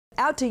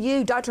Out to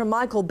you, Dr.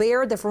 Michael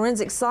Baird, the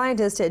forensic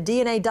scientist at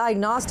DNA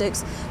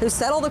Diagnostics, who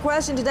settled the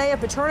question today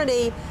of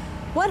paternity.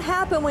 What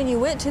happened when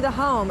you went to the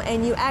home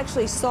and you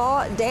actually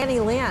saw Danny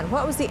Lynn?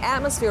 What was the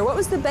atmosphere? What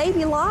was the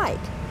baby like?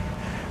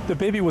 The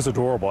baby was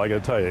adorable, I gotta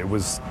tell you. It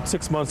was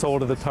 6 months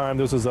old at the time.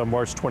 This was on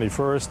March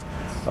 21st.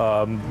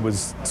 It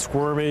was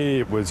squirmy,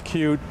 it was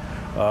cute.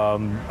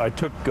 I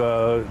took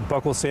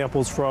buccal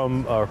samples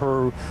from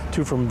her,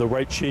 2 from the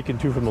right cheek and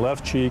 2 from the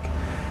left cheek.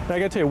 And I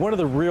gotta tell you, one of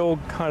the real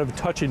kind of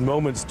touching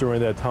moments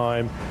during that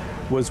time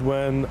was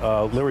when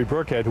Larry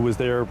Burkhead, who was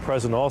there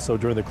present also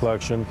during the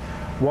collection,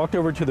 walked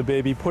over to the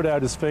baby, put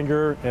out his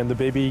finger, and the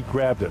baby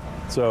grabbed it.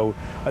 So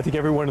I think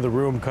everyone in the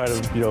room kind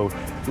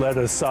of, let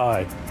a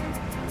sigh.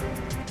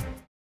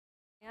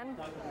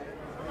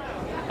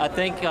 I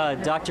think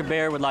Dr.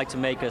 Baird would like to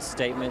make a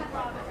statement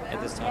at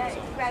this time. So.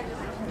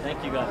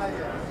 Thank you, guys.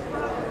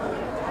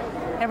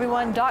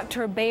 Everyone,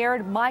 Dr.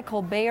 Baird,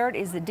 Michael Baird,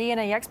 is the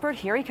DNA expert.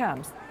 Here he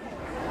comes.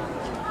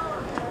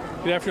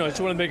 Good afternoon. I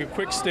just want to make a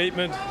quick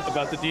statement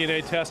about the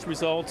DNA test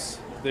results.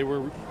 They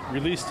were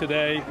released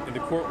today in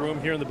the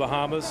courtroom here in the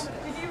Bahamas.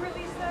 Did you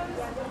release those?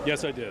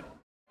 Yes, I did.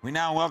 We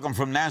now welcome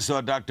from Nassau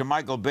Dr.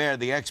 Michael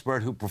Baird, the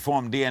expert who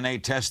performed DNA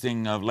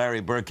testing of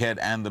Larry Burkhead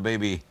and the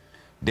baby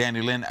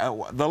Danny Lynn.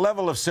 The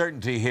level of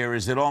certainty here,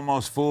 is it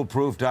almost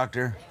foolproof,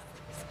 doctor?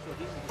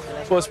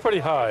 Well, it's pretty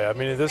high. I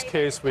mean, in this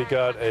case, we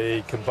got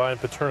a combined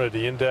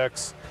paternity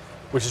index,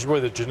 which is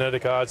really the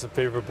genetic odds in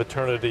favor of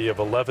paternity of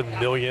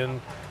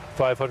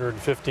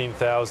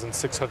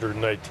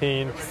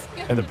 11,515,619,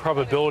 and the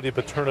probability of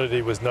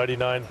paternity was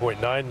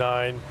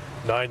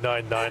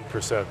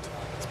 99.99999%.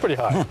 It's pretty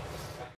high.